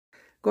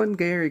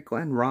Glengarry,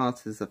 Glen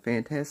Ross is a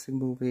fantastic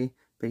movie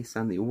based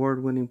on the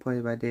award-winning play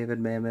by David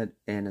Mamet,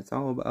 and it's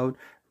all about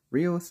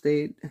real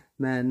estate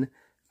men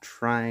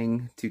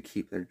trying to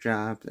keep their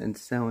jobs and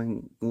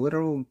selling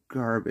literal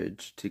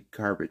garbage to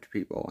garbage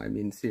people. I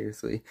mean,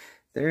 seriously,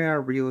 they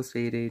are real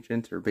estate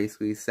agents, or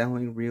basically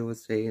selling real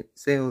estate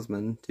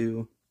salesmen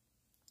to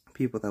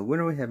people that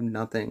literally have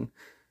nothing,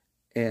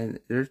 and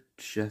they're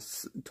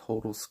just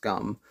total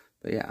scum.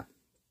 But yeah,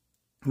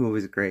 the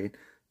movie's great.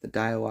 The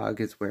dialogue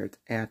is where it's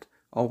at,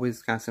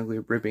 always constantly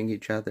ribbing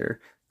each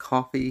other.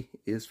 Coffee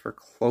is for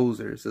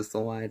closers is the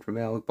line from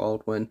Alec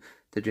Baldwin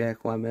to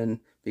Jack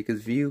Lemmon,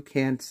 because if you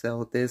can't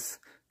sell this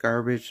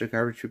garbage to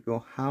garbage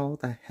people, how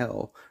the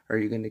hell are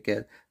you going to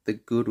get the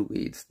good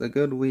leads? The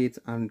good leads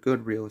on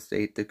good real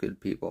estate to good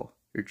people.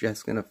 You're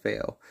just going to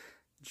fail.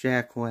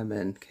 Jack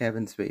Lemmon,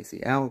 Kevin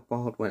Spacey, Alec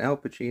Baldwin, Al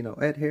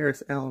Pacino, Ed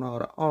Harris, Alan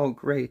Alda, all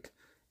great.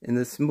 And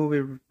this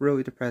movie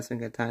really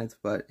depressing at times,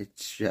 but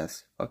it's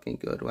just fucking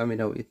good. Let me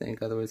know what you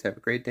think. Otherwise, have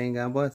a great day and God bless.